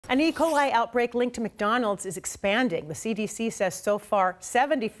An E. coli outbreak linked to McDonald's is expanding. The CDC says so far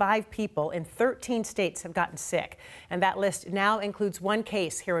 75 people in 13 states have gotten sick. And that list now includes one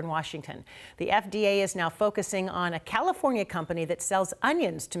case here in Washington. The FDA is now focusing on a California company that sells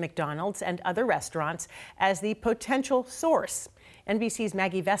onions to McDonald's and other restaurants as the potential source. NBC's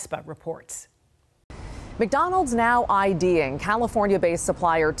Maggie Vespa reports. McDonald's now IDing California-based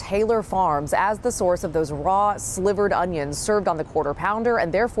supplier Taylor Farms as the source of those raw, slivered onions served on the Quarter Pounder,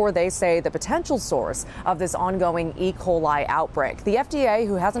 and therefore they say the potential source of this ongoing E. coli outbreak. The FDA,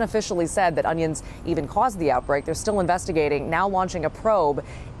 who hasn't officially said that onions even caused the outbreak, they're still investigating, now launching a probe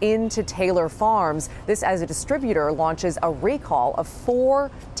into Taylor Farms. This as a distributor launches a recall of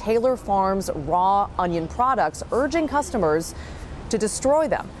 4 Taylor Farms raw onion products, urging customers to destroy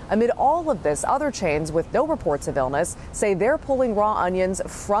them. Amid all of this, other chains with no reports of illness say they're pulling raw onions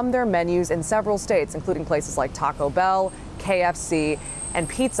from their menus in several states, including places like Taco Bell, KFC, and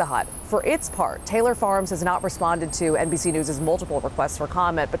Pizza Hut. For its part, Taylor Farms has not responded to NBC News' multiple requests for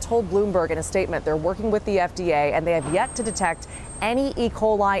comment, but told Bloomberg in a statement they're working with the FDA and they have yet to detect any E.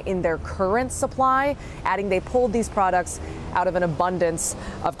 coli in their current supply, adding they pulled these products out of an abundance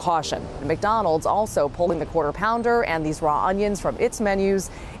of caution. McDonald's also pulling the Quarter Pounder and these raw onions from its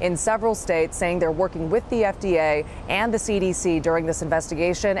menus in several states, saying they're working with the FDA and the CDC during this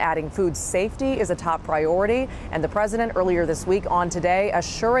investigation, adding food safety is a top priority. And the president earlier this week on Today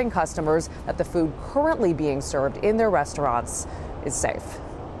assuring customers that the food currently being served in their restaurants is safe.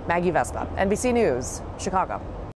 Maggie Vespa, NBC News, Chicago.